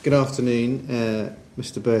Good afternoon,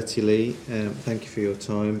 Mr. Bertie Lee. Thank you for your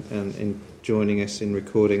time and in joining us in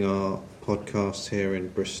recording our podcast here in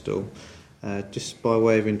Bristol. Just by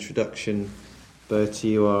way of introduction, Bertie,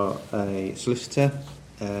 you are a solicitor,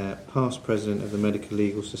 past president of the Medical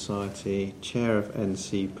Legal Society, chair of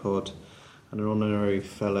NCPOD, and an honorary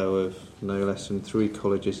fellow of no less than 3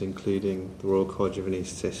 colleges, including the Royal College of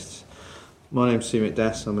Anaesthetists. My name's Sumit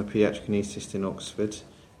Das. I'm a paediatric anaesthetist in Oxford.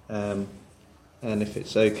 And if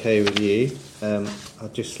it's okay with you,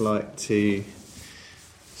 I'd just like to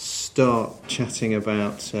start chatting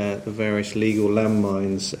about the various legal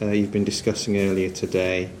landmines you've been discussing earlier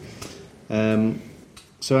today.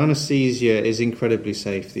 So anaesthesia is incredibly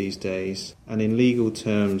safe these days, and in legal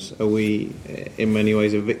terms, are we in many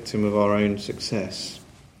ways a victim of our own success?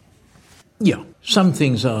 Yeah, some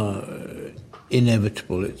things are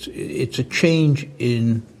inevitable. It's a change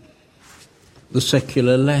in the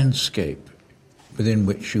secular landscape within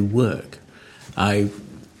which you work. I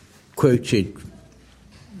quoted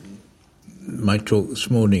my talk this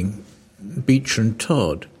morning, Beecher and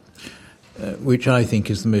Todd, which I think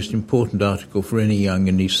is the most important article for any young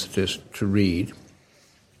anaesthetist to read.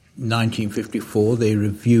 In 1954, they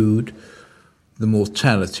reviewed the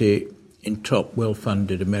mortality in top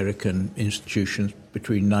well-funded American institutions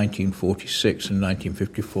between 1946 and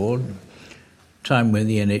 1954, time when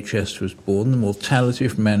the NHS was born. The mortality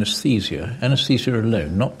from anaesthesia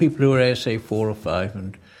alone, not people who were ASA 4 or 5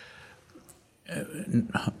 and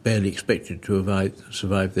barely expected to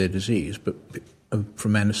survive their disease, but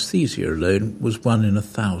from anaesthesia alone was 1 in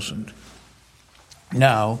 1,000.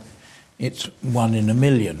 Now it's 1 in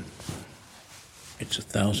 1,000,000. It's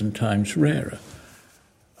 1,000 times rarer.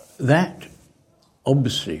 That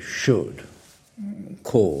obviously should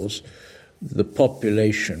cause the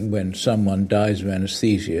population, when someone dies of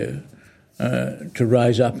anaesthesia, to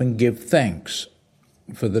rise up and give thanks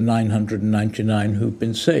for the 999 who've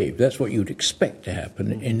been saved. That's what you'd expect to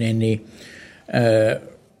happen in any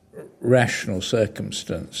rational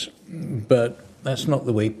circumstance. But that's not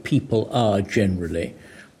the way people are generally.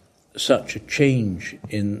 Such a change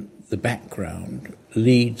in the background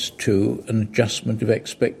leads to an adjustment of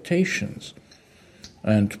expectations.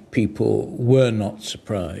 And people were not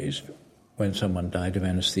surprised when someone died of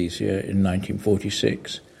anaesthesia in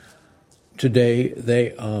 1946. Today,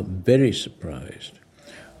 they are very surprised.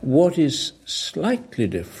 What is slightly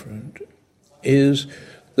different is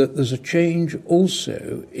that there's a change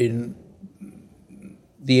also in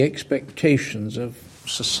the expectations of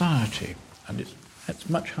society, and that's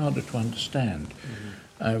much harder to understand.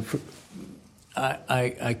 I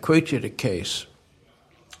quoted a case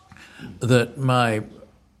that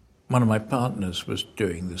one of my partners was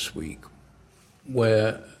doing this week,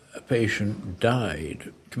 where a patient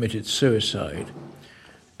died, committed suicide,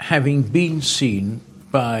 having been seen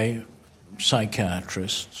by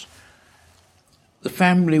psychiatrists. The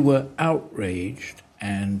family were outraged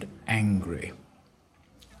and angry.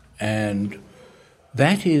 And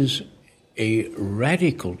that is a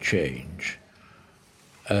radical change,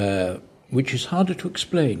 which is harder to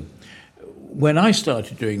explain. When I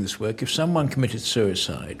started doing this work, if someone committed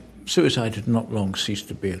suicide had not long ceased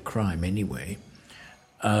to be a crime anyway.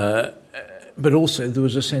 But also there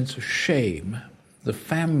was a sense of shame. The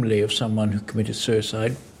family of someone who committed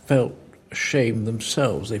suicide felt ashamed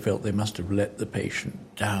themselves. They felt they must have let the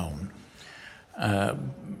patient down.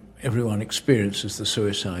 Everyone experiences the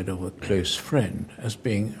suicide of a close friend as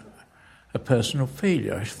being a personal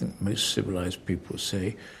failure. I think most civilized people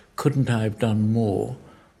say, couldn't I have done more?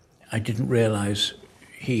 I didn't realize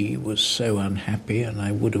he was so unhappy, and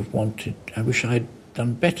I wish I'd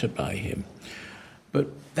done better by him. But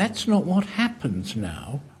that's not what happens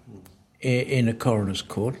now in a coroner's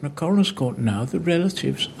court. In a coroner's court now, the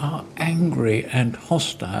relatives are angry and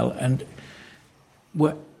hostile and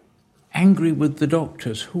were angry with the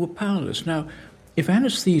doctors who were powerless. Now, if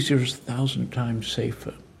anaesthesia is 1,000 times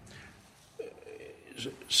safer,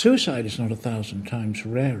 suicide is not 1,000 times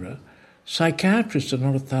rarer, psychiatrists are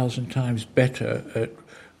not 1,000 times better at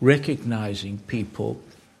recognizing people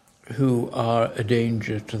who are a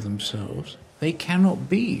danger to themselves. They cannot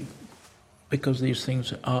be, because these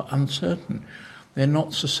things are uncertain. They're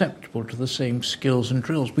not susceptible to the same skills and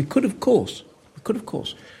drills. We could, of course,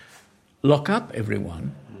 lock up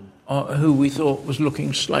everyone who we thought was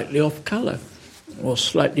looking slightly off colour or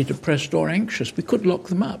slightly depressed or anxious. We could lock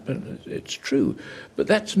them up, and it's true. But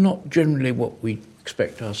that's not generally what we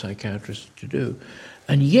expect our psychiatrists to do.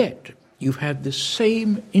 And yet, you've had the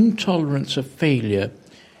same intolerance of failure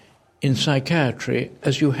in psychiatry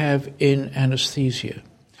as you have in anaesthesia.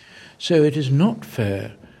 So it is not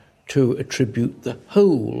fair to attribute the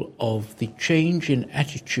whole of the change in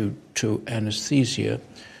attitude to anesthesia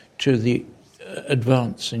to the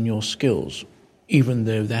advance in your skills, even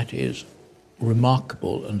though that is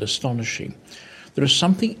remarkable and astonishing. There is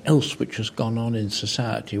something else which has gone on in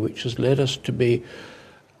society which has led us to be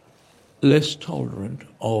less tolerant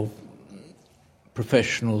of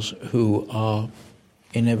professionals who are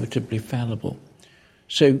inevitably fallible.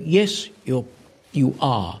 So yes, you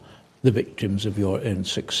are the victims of your own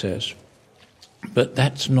success, but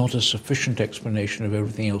that's not a sufficient explanation of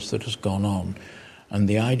everything else that has gone on. And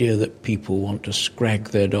the idea that people want to scrag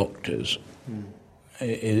their doctors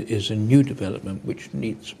is a new development which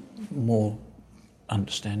needs more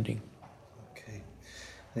understanding. Okay,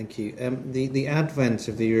 thank you. The advent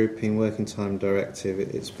of the European Working Time Directive,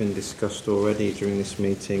 it's been discussed already during this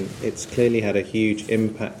meeting. It's clearly had a huge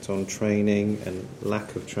impact on training and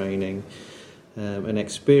lack of training and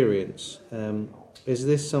experience. Is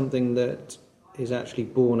this something that is actually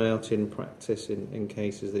borne out in practice in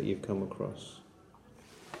cases that you've come across?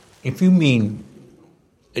 If you mean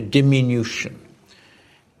a diminution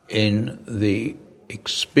in the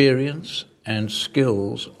experience and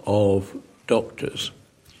skills of doctors,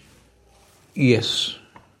 yes.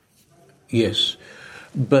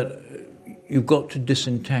 But you've got to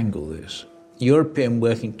disentangle this. The European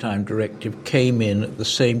Working Time Directive came in at the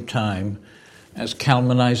same time as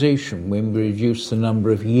Kalmanisation, when we reduced the number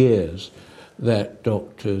of years that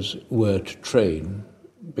doctors were to train,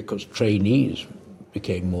 because trainees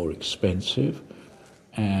became more expensive,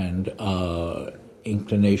 and our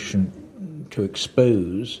inclination to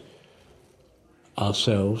expose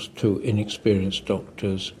ourselves to inexperienced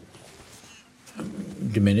doctors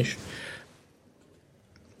diminished.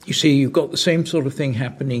 You see, you've got the same sort of thing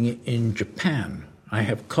happening in Japan. I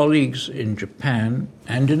have colleagues in Japan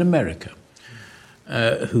and in America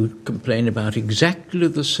who complain about exactly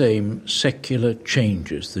the same secular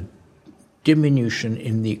changes, the diminution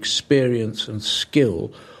in the experience and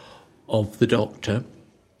skill of the doctor,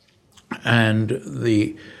 and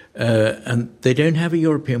they don't have a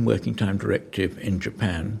European Working Time Directive in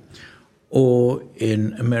Japan or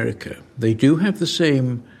in America. They do have the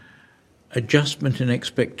same adjustment and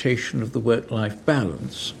expectation of the work-life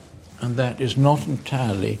balance, and that is not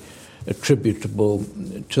entirely attributable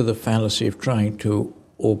to the fallacy of trying to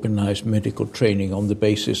organize medical training on the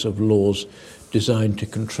basis of laws designed to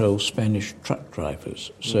control Spanish truck drivers.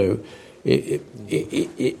 So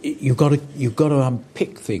you've got to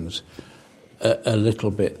unpick things a little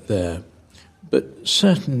bit there. But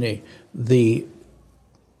certainly the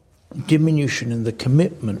diminution in the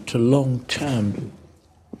commitment to long-term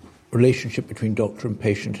relationship between doctor and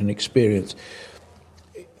patient and experience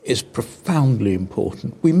is profoundly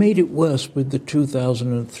important. We made it worse with the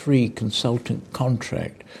 2003 consultant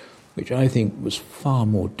contract, which I think was far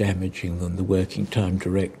more damaging than the Working Time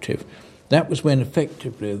Directive. That was when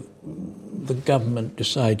effectively the government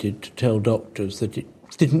decided to tell doctors that it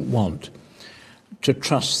didn't want to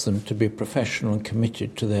trust them to be professional and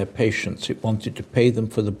committed to their patients. It wanted to pay them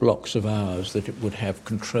for the blocks of hours that it would have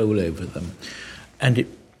control over them. And it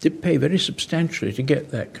did pay very substantially to get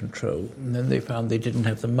that control. And then they found they didn't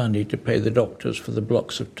have the money to pay the doctors for the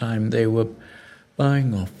blocks of time they were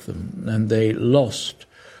buying off them, and they lost.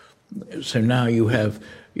 So now you have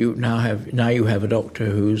a doctor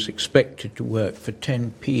who's expected to work for 10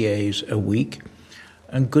 PAs a week,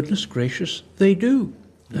 and goodness gracious, they do.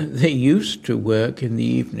 They used to work in the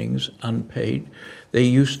evenings unpaid. They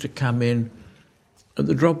used to come in at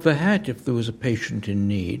the drop of a hat if there was a patient in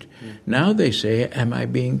need. Now they say, am I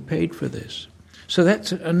being paid for this? So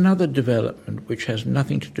that's another development which has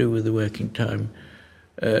nothing to do with the Working Time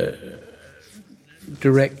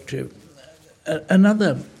Directive.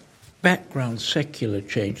 Another background secular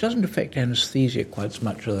change doesn't affect anesthesia quite as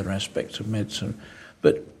much as other aspects of medicine,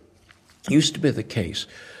 but it used to be the case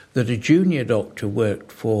that a junior doctor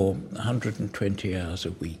worked for 120 hours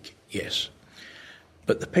a week, yes.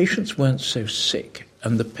 But the patients weren't so sick,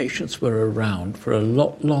 and the patients were around for a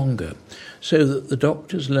lot longer, so that the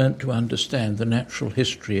doctors learnt to understand the natural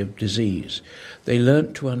history of disease. They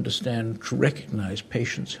learnt to understand, to recognize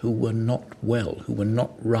patients who were not well, who were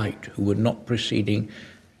not right, who were not proceeding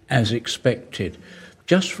as expected,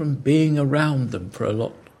 just from being around them for a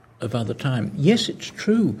lot of other time. Yes, it's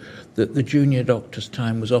true that the junior doctor's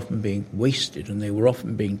time was often being wasted, and they were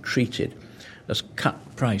often being treated as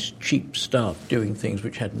cut-price, cheap staff doing things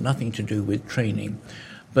which had nothing to do with training.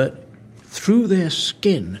 But through their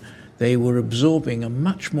skin, they were absorbing a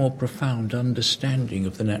much more profound understanding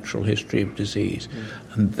of the natural history of disease,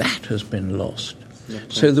 and that has been lost.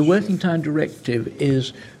 So the Working Time Directive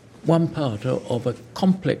is one part of a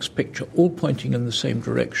complex picture, all pointing in the same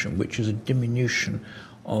direction, which is a diminution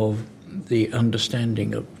of the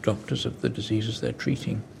understanding of doctors of the diseases they're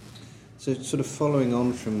treating. So sort of following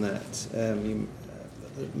on from that,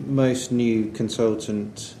 most new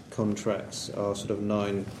consultant contracts are sort of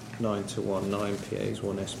 9 to 1, 9 PAs,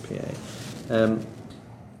 1 SPA.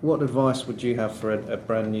 What advice would you have for a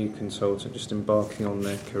brand new consultant just embarking on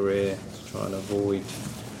their career to try and avoid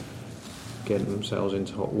getting themselves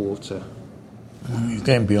into hot water? You're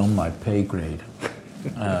going beyond my pay grade.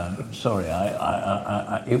 Sorry,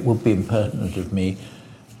 it would be impertinent of me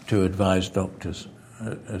to advise doctors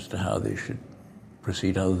as to how they should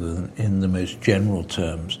proceed, other than in the most general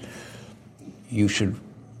terms. You should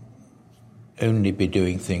only be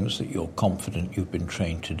doing things that you're confident you've been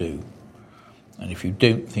trained to do. And if you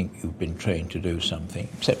don't think you've been trained to do something,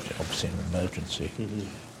 except obviously in an emergency,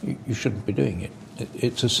 you shouldn't be doing it.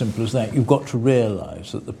 It's as simple as that. You've got to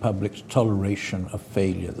realise that the public's toleration of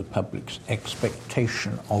failure, the public's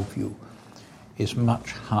expectation of you, is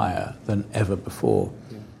much higher than ever before.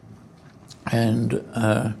 Yeah. And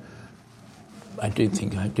I don't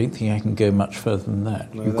think I can go much further than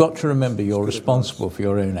that. No, you've got to remember you're responsible for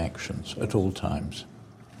your own actions at all times.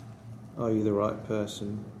 Are you the right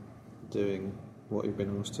person doing what you've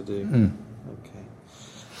been asked to do? Okay.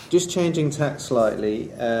 Just changing tack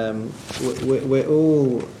slightly, we're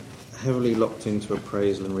all heavily locked into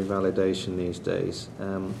appraisal and revalidation these days.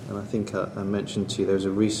 And I think I mentioned to you there was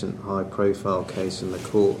a recent high-profile case in the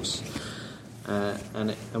courts.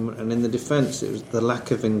 And in the defence, it was the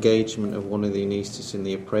lack of engagement of one of the anaesthetists in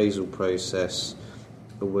the appraisal process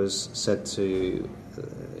was said to...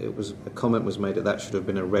 a comment was made that should have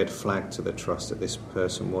been a red flag to the trust, that this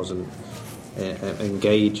person wasn't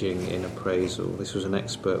engaging in appraisal. This was an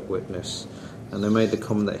expert witness, and they made the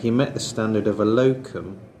comment that he met the standard of a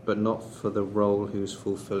locum, but not for the role he was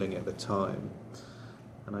fulfilling at the time.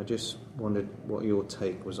 And I just wondered what your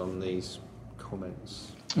take was on these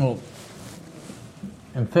comments. Well,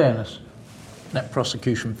 in fairness, that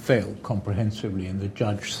prosecution failed comprehensively, and the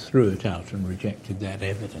judge threw it out and rejected that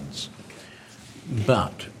evidence.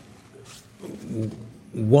 But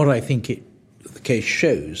what I think the case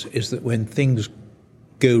shows is that when things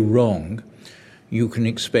go wrong, you can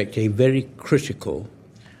expect a very critical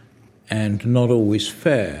and not always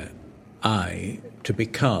fair eye to be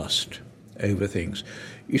cast over things.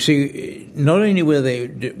 You see, not only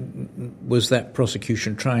was that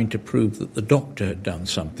prosecution trying to prove that the doctor had done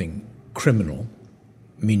something criminal,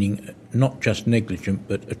 meaning not just negligent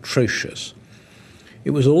but atrocious,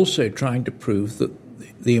 it was also trying to prove that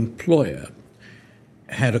the employer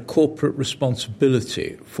had a corporate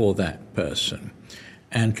responsibility for that person,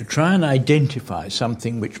 and to try and identify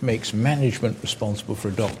something which makes management responsible for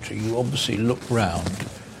a doctor, you obviously look round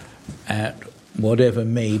at whatever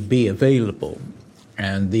may be available,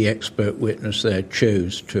 and the expert witness there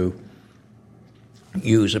chose to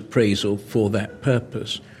use appraisal for that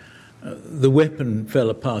purpose. The weapon fell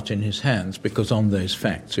apart in his hands because on those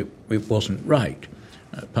facts it wasn't right,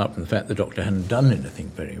 apart from the fact the doctor hadn't done anything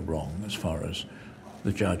very wrong as far as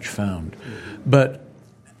the judge found. But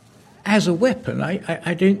as a weapon,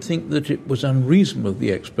 I don't think that it was unreasonable of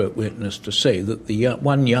the expert witness to say that the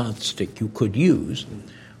one yardstick you could use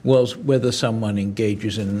was whether someone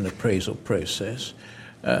engages in an appraisal process.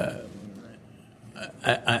 I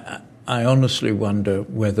honestly wonder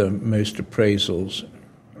whether most appraisals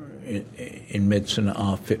in medicine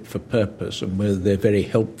are fit for purpose, and whether they're very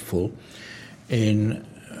helpful in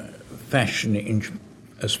fashioning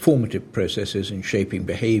as formative processes in shaping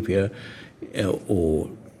behaviour or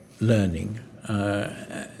learning.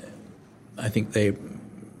 I think they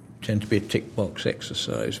tend to be a tick box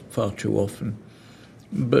exercise far too often.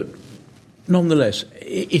 But nonetheless,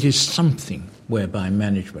 it is something whereby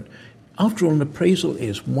management... After all, an appraisal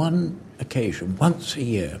is one occasion, once a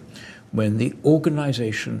year, when the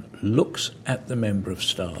organisation looks at the member of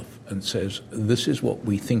staff and says, this is what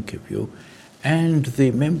we think of you, and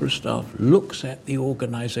the member of staff looks at the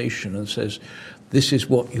organisation and says, this is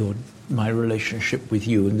what my relationship with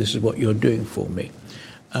you, and this is what you're doing for me.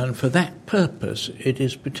 And for that purpose, it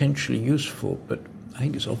is potentially useful, but I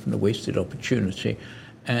think it's often a wasted opportunity,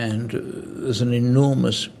 and there's an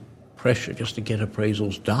enormous pressure just to get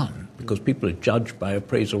appraisals done, because people are judged by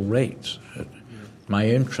appraisal rates. At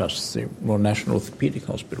my own trust, the Royal National Orthopaedic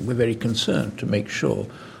Hospital, we're very concerned to make sure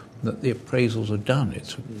that the appraisals are done.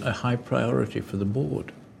 It's a high priority for the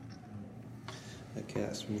board. Okay,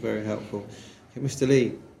 that's been very helpful. Okay, Mr.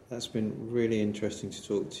 Lee, that's been really interesting to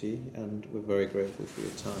talk to you, and we're very grateful for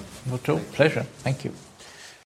your time. Not at all. Pleasure. Thank you.